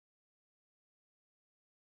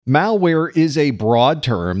Malware is a broad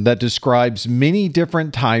term that describes many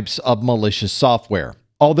different types of malicious software.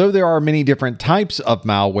 Although there are many different types of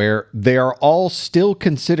malware, they are all still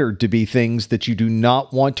considered to be things that you do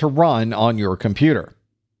not want to run on your computer.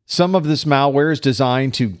 Some of this malware is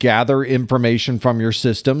designed to gather information from your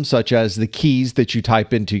system, such as the keys that you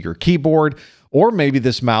type into your keyboard, or maybe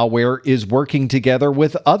this malware is working together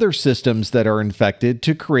with other systems that are infected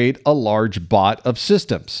to create a large bot of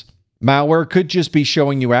systems. Malware could just be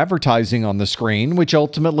showing you advertising on the screen, which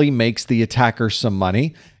ultimately makes the attacker some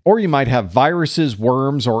money. Or you might have viruses,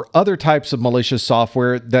 worms, or other types of malicious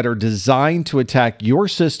software that are designed to attack your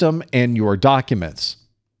system and your documents.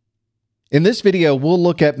 In this video, we'll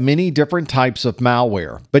look at many different types of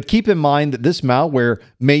malware, but keep in mind that this malware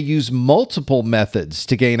may use multiple methods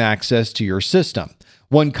to gain access to your system.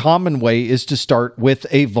 One common way is to start with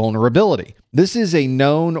a vulnerability. This is a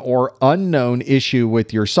known or unknown issue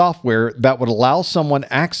with your software that would allow someone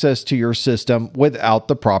access to your system without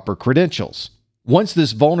the proper credentials. Once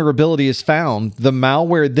this vulnerability is found, the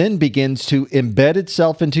malware then begins to embed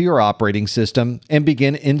itself into your operating system and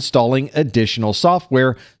begin installing additional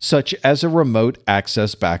software, such as a remote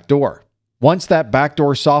access backdoor. Once that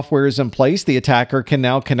backdoor software is in place, the attacker can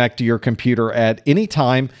now connect to your computer at any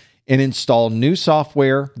time and install new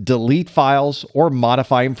software, delete files, or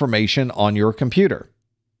modify information on your computer.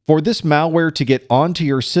 For this malware to get onto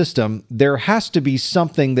your system, there has to be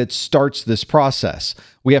something that starts this process.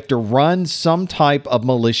 We have to run some type of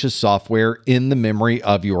malicious software in the memory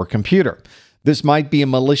of your computer. This might be a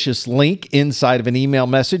malicious link inside of an email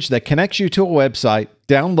message that connects you to a website,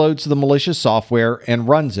 downloads the malicious software, and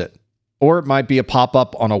runs it. Or it might be a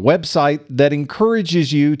pop-up on a website that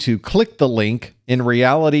encourages you to click the link. In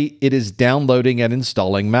reality, it is downloading and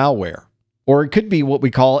installing malware. Or it could be what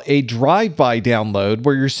we call a drive-by download,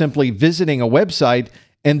 where you're simply visiting a website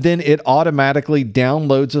and then it automatically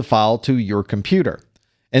downloads a file to your computer.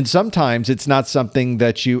 And sometimes it's not something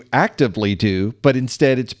that you actively do, but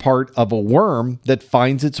instead it's part of a worm that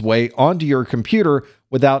finds its way onto your computer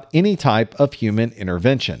without any type of human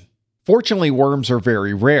intervention. Fortunately, worms are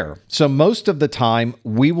very rare, so most of the time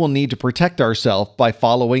we will need to protect ourselves by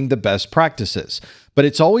following the best practices. But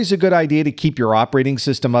it's always a good idea to keep your operating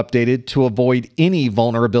system updated to avoid any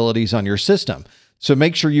vulnerabilities on your system. So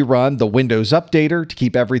make sure you run the Windows Updater to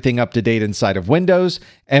keep everything up to date inside of Windows,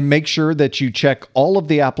 and make sure that you check all of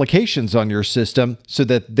the applications on your system so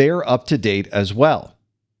that they're up to date as well.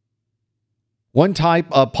 One type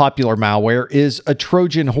of popular malware is a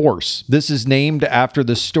Trojan horse. This is named after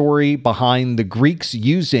the story behind the Greeks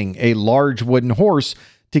using a large wooden horse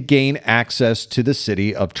to gain access to the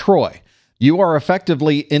city of Troy. You are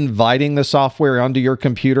effectively inviting the software onto your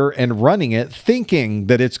computer and running it, thinking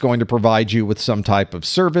that it's going to provide you with some type of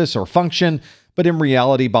service or function, but in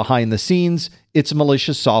reality, behind the scenes, it's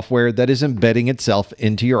malicious software that is embedding itself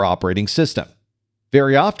into your operating system.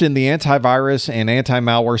 Very often, the antivirus and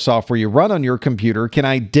anti-malware software you run on your computer can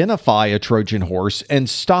identify a Trojan horse and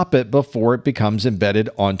stop it before it becomes embedded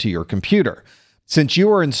onto your computer. Since you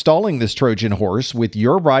are installing this Trojan horse with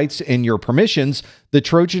your rights and your permissions, the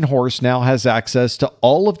Trojan horse now has access to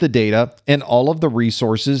all of the data and all of the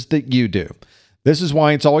resources that you do. This is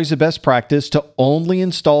why it's always the best practice to only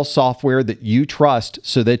install software that you trust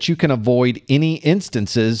so that you can avoid any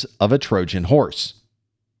instances of a Trojan horse.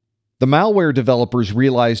 The malware developers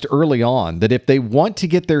realized early on that if they want to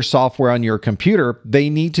get their software on your computer, they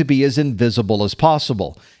need to be as invisible as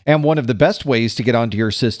possible. And one of the best ways to get onto your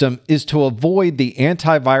system is to avoid the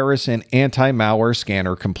antivirus and anti-malware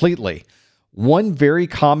scanner completely. One very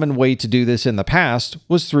common way to do this in the past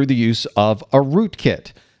was through the use of a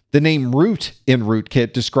rootkit. The name root in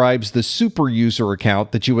rootkit describes the super user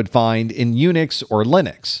account that you would find in Unix or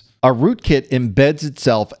Linux. A rootkit embeds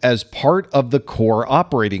itself as part of the core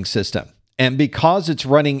operating system. And because it's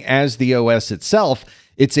running as the OS itself,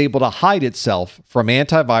 it's able to hide itself from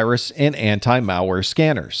antivirus and anti-malware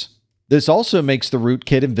scanners. This also makes the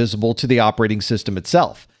rootkit invisible to the operating system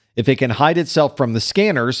itself. If it can hide itself from the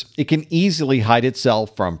scanners, it can easily hide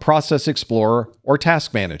itself from Process Explorer or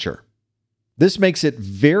Task Manager. This makes it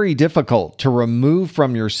very difficult to remove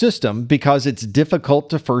from your system because it's difficult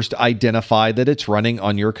to first identify that it's running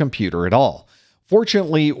on your computer at all.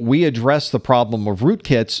 Fortunately, we addressed the problem of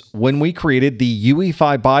rootkits when we created the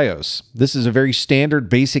UEFI BIOS. This is a very standard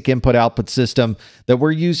basic input-output system that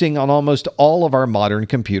we're using on almost all of our modern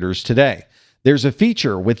computers today. There's a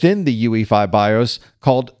feature within the UEFI BIOS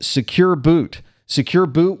called Secure Boot. Secure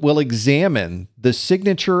Boot will examine the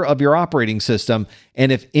signature of your operating system,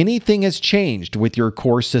 and if anything has changed with your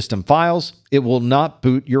core system files, it will not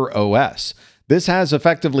boot your OS. This has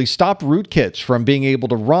effectively stopped rootkits from being able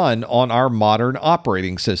to run on our modern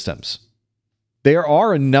operating systems. There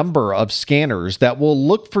are a number of scanners that will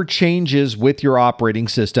look for changes with your operating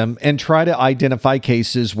system and try to identify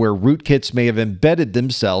cases where rootkits may have embedded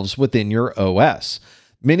themselves within your OS.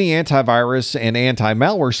 Many antivirus and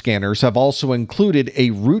anti-malware scanners have also included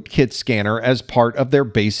a rootkit scanner as part of their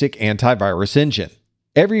basic antivirus engine.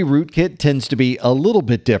 Every rootkit tends to be a little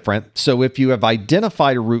bit different, so if you have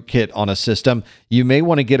identified a rootkit on a system, you may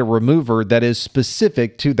want to get a remover that is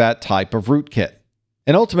specific to that type of rootkit.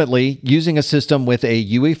 And ultimately, using a system with a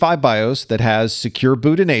UE5 BIOS that has secure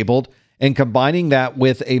boot enabled and combining that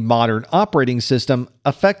with a modern operating system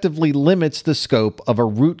effectively limits the scope of a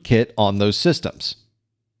rootkit on those systems.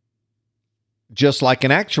 Just like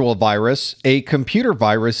an actual virus, a computer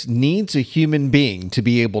virus needs a human being to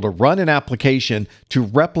be able to run an application to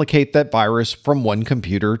replicate that virus from one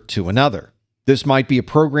computer to another. This might be a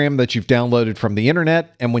program that you've downloaded from the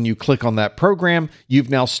internet, and when you click on that program, you've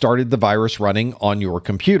now started the virus running on your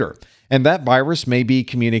computer. And that virus may be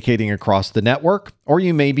communicating across the network, or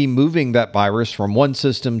you may be moving that virus from one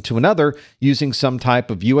system to another using some type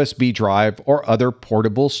of USB drive or other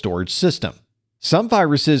portable storage system. Some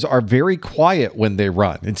viruses are very quiet when they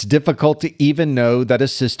run. It's difficult to even know that a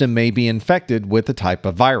system may be infected with a type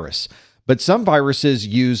of virus. But some viruses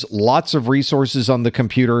use lots of resources on the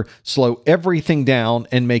computer, slow everything down,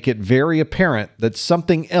 and make it very apparent that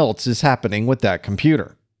something else is happening with that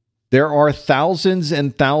computer. There are thousands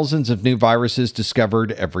and thousands of new viruses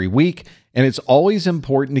discovered every week, and it's always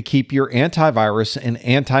important to keep your antivirus and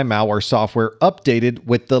anti-malware software updated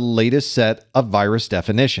with the latest set of virus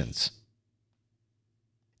definitions.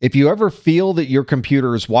 If you ever feel that your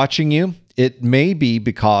computer is watching you, it may be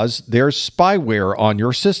because there's spyware on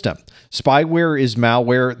your system. Spyware is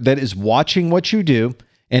malware that is watching what you do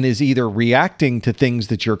and is either reacting to things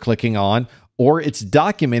that you're clicking on, or it's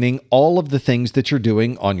documenting all of the things that you're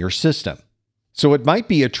doing on your system. So it might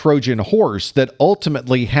be a Trojan horse that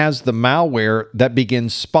ultimately has the malware that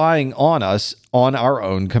begins spying on us on our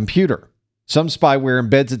own computer. Some spyware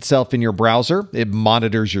embeds itself in your browser. It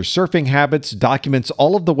monitors your surfing habits, documents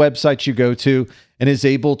all of the websites you go to, and is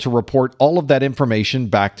able to report all of that information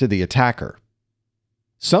back to the attacker.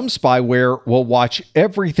 Some spyware will watch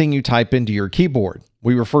everything you type into your keyboard.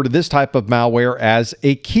 We refer to this type of malware as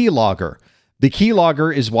a keylogger. The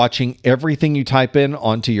keylogger is watching everything you type in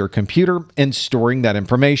onto your computer and storing that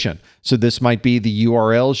information. So this might be the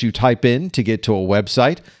URLs you type in to get to a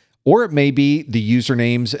website, or it may be the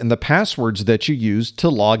usernames and the passwords that you use to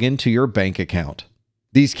log into your bank account.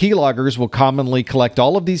 These keyloggers will commonly collect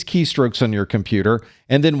all of these keystrokes on your computer,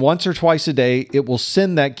 and then once or twice a day, it will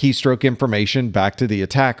send that keystroke information back to the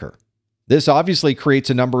attacker. This obviously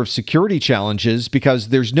creates a number of security challenges because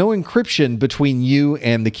there's no encryption between you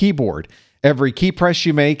and the keyboard. Every key press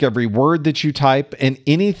you make, every word that you type, and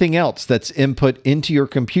anything else that's input into your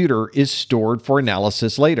computer is stored for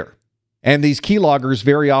analysis later. And these keyloggers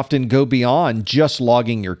very often go beyond just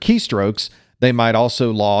logging your keystrokes. They might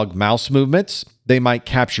also log mouse movements, they might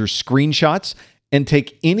capture screenshots, and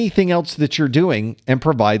take anything else that you're doing and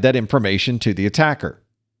provide that information to the attacker.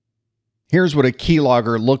 Here's what a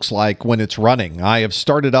keylogger looks like when it's running. I have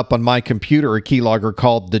started up on my computer a keylogger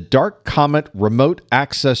called the Dark Comet Remote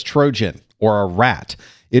Access Trojan, or a RAT.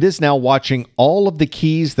 It is now watching all of the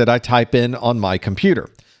keys that I type in on my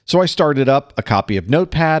computer. So I started up a copy of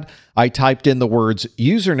Notepad. I typed in the words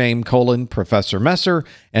username : Professor Messer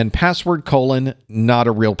and password : not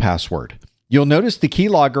a real password. You'll notice the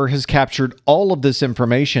keylogger has captured all of this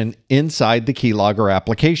information inside the keylogger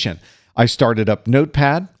application. I started up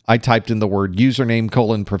Notepad. I typed in the word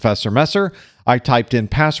username : Professor Messer. I typed in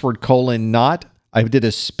password : not. I did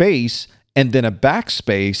a space and then a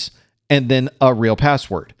backspace and then a real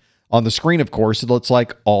password. On the screen, of course, it looks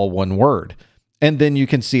like all one word. And then you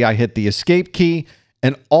can see I hit the escape key,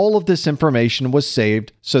 and all of this information was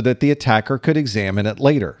saved so that the attacker could examine it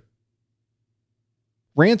later.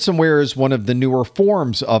 Ransomware is one of the newer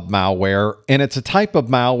forms of malware, and it's a type of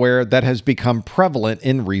malware that has become prevalent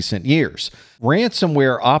in recent years.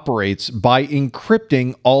 Ransomware operates by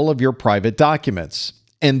encrypting all of your private documents,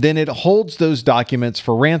 and then it holds those documents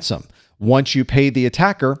for ransom. Once you pay the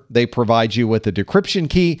attacker, they provide you with a decryption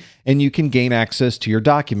key, and you can gain access to your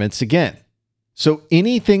documents again. So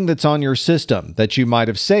anything that's on your system that you might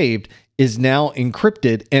have saved is now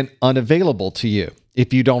encrypted and unavailable to you.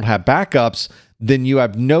 If you don't have backups, then you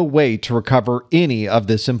have no way to recover any of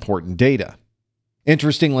this important data.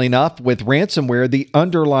 Interestingly enough, with ransomware, the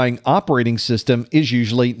underlying operating system is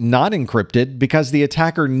usually not encrypted because the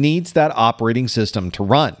attacker needs that operating system to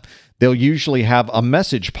run. They'll usually have a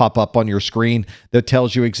message pop up on your screen that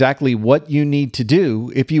tells you exactly what you need to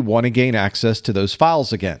do if you want to gain access to those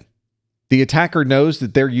files again. The attacker knows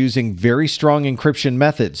that they're using very strong encryption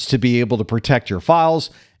methods to be able to protect your files,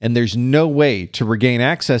 and there's no way to regain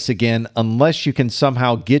access again unless you can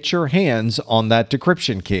somehow get your hands on that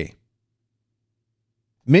decryption key.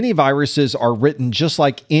 Many viruses are written just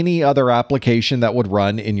like any other application that would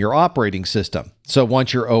run in your operating system. So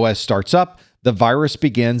once your OS starts up, the virus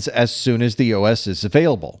begins as soon as the OS is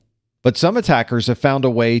available. But some attackers have found a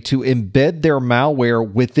way to embed their malware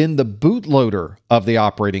within the bootloader of the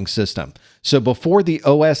operating system. So before the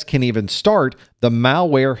OS can even start, the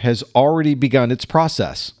malware has already begun its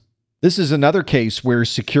process. This is another case where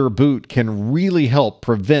Secure Boot can really help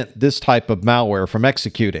prevent this type of malware from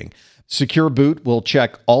executing. Secure Boot will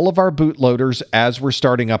check all of our bootloaders as we're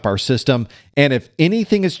starting up our system, and if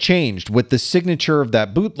anything has changed with the signature of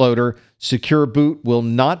that bootloader, Secure Boot will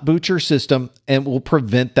not boot your system and will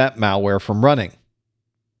prevent that malware from running.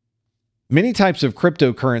 Many types of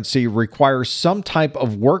cryptocurrency require some type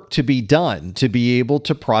of work to be done to be able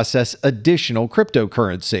to process additional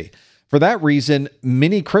cryptocurrency. For that reason,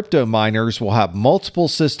 many crypto miners will have multiple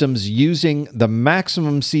systems using the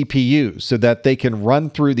maximum CPU so that they can run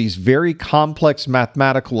through these very complex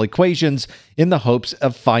mathematical equations in the hopes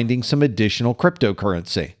of finding some additional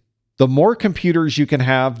cryptocurrency. The more computers you can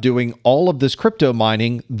have doing all of this crypto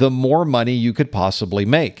mining, the more money you could possibly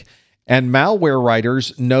make. And malware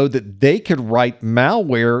writers know that they could write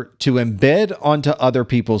malware to embed onto other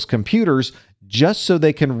people's computers just so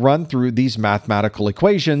they can run through these mathematical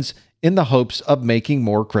equations in the hopes of making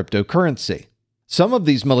more cryptocurrency. Some of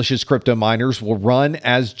these malicious crypto miners will run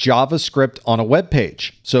as JavaScript on a web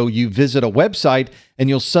page. So you visit a website and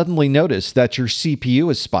you'll suddenly notice that your CPU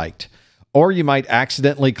is spiked. Or you might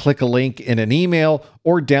accidentally click a link in an email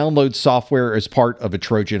or download software as part of a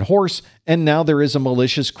Trojan horse, and now there is a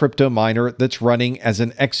malicious crypto miner that's running as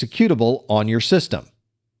an executable on your system.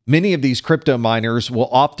 Many of these crypto miners will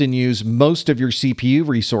often use most of your CPU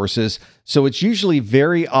resources, so it's usually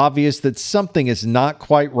very obvious that something is not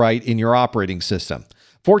quite right in your operating system.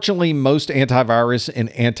 Fortunately, most antivirus and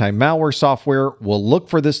anti-malware software will look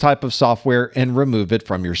for this type of software and remove it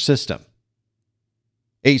from your system.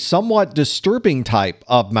 A somewhat disturbing type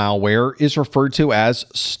of malware is referred to as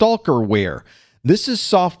stalkerware. This is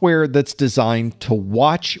software that's designed to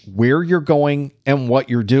watch where you're going and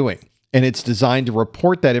what you're doing, and it's designed to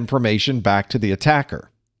report that information back to the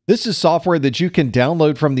attacker. This is software that you can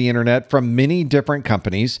download from the internet from many different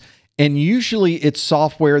companies, and usually it's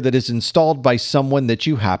software that is installed by someone that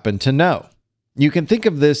you happen to know. You can think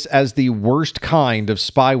of this as the worst kind of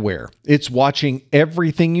spyware. It's watching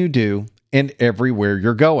everything you do and everywhere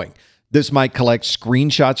you're going. This might collect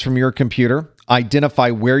screenshots from your computer, identify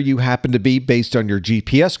where you happen to be based on your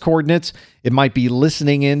GPS coordinates. It might be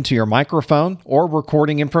listening in to your microphone or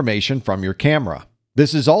recording information from your camera.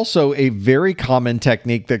 This is also a very common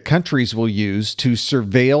technique that countries will use to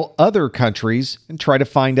surveil other countries and try to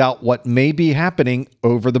find out what may be happening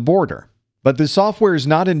over the border. But the software is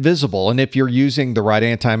not invisible, and if you're using the right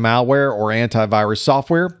anti-malware or antivirus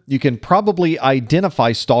software, you can probably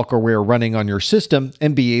identify stalkerware running on your system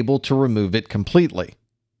and be able to remove it completely.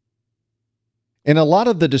 In a lot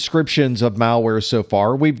of the descriptions of malware so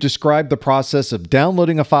far, we've described the process of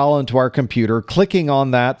downloading a file onto our computer, clicking on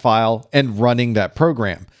that file, and running that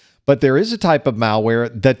program. But there is a type of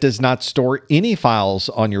malware that does not store any files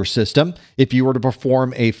on your system. If you were to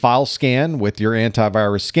perform a file scan with your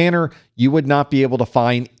antivirus scanner, you would not be able to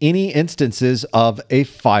find any instances of a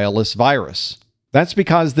fileless virus. That's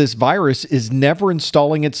because this virus is never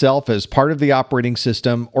installing itself as part of the operating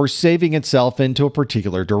system or saving itself into a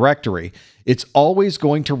particular directory. It's always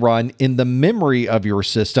going to run in the memory of your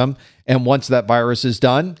system, and once that virus is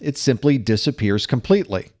done, it simply disappears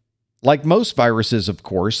completely. Like most viruses, of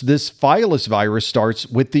course, this fileless virus starts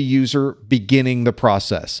with the user beginning the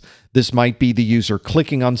process. This might be the user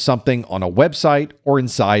clicking on something on a website or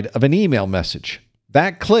inside of an email message.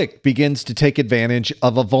 That click begins to take advantage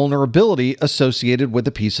of a vulnerability associated with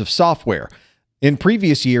a piece of software. In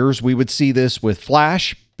previous years, we would see this with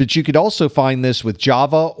Flash, but you could also find this with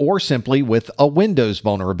Java or simply with a Windows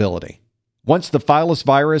vulnerability. Once the fileless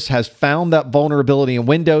virus has found that vulnerability in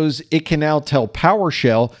Windows, it can now tell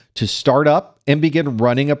PowerShell to start up and begin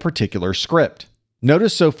running a particular script.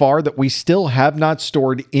 Notice so far that we still have not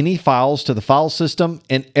stored any files to the file system,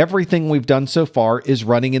 and everything we've done so far is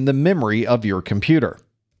running in the memory of your computer.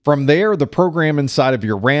 From there, the program inside of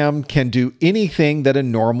your RAM can do anything that a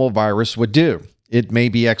normal virus would do. It may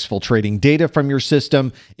be exfiltrating data from your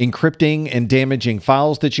system, encrypting and damaging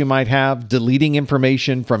files that you might have, deleting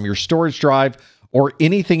information from your storage drive, or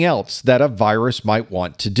anything else that a virus might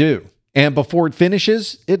want to do. And before it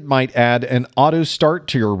finishes, it might add an auto start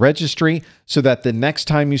to your registry so that the next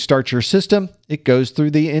time you start your system, it goes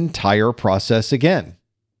through the entire process again.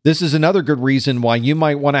 This is another good reason why you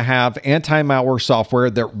might want to have anti-malware software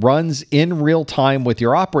that runs in real time with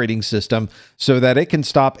your operating system so that it can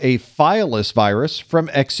stop a fileless virus from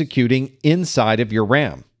executing inside of your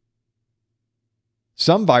RAM.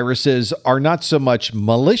 Some viruses are not so much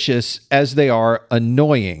malicious as they are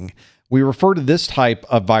annoying. We refer to this type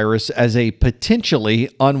of virus as a potentially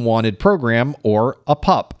unwanted program, or a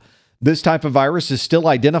PUP. This type of virus is still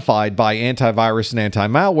identified by antivirus and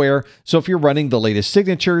anti-malware, so if you're running the latest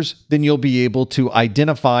signatures, then you'll be able to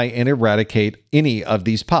identify and eradicate any of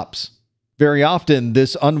these PUPs. Very often,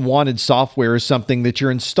 this unwanted software is something that you're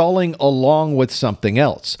installing along with something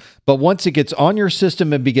else. But once it gets on your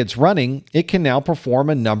system and begins running, it can now perform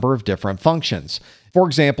a number of different functions. For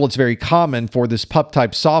example, it's very common for this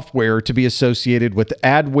PUP-type software to be associated with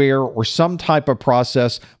adware or some type of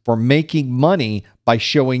process for making money by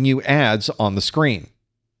showing you ads on the screen.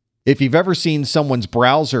 If you've ever seen someone's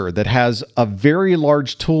browser that has a very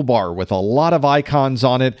large toolbar with a lot of icons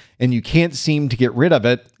on it and you can't seem to get rid of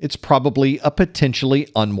it, it's probably a potentially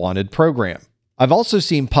unwanted program. I've also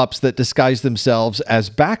seen PUPs that disguise themselves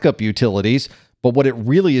as backup utilities, but what it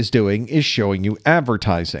really is doing is showing you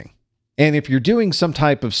advertising. And if you're doing some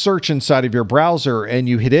type of search inside of your browser and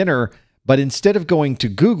you hit enter, but instead of going to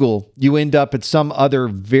Google, you end up at some other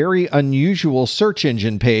very unusual search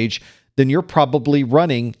engine page, then you're probably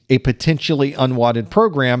running a potentially unwanted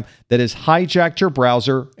program that has hijacked your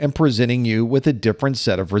browser and presenting you with a different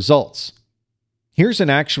set of results. Here's an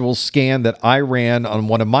actual scan that I ran on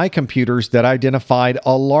one of my computers that identified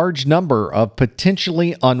a large number of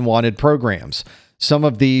potentially unwanted programs. Some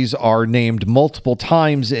of these are named multiple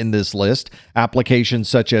times in this list, applications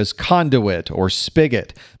such as Conduit or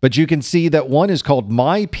Spigot, but you can see that one is called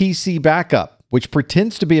My PC Backup, which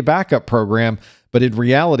pretends to be a backup program, but in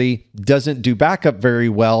reality doesn't do backup very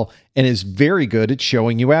well and is very good at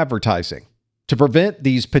showing you advertising. To prevent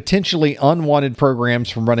these potentially unwanted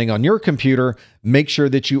programs from running on your computer, make sure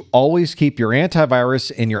that you always keep your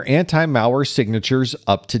antivirus and your anti-malware signatures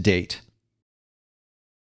up to date.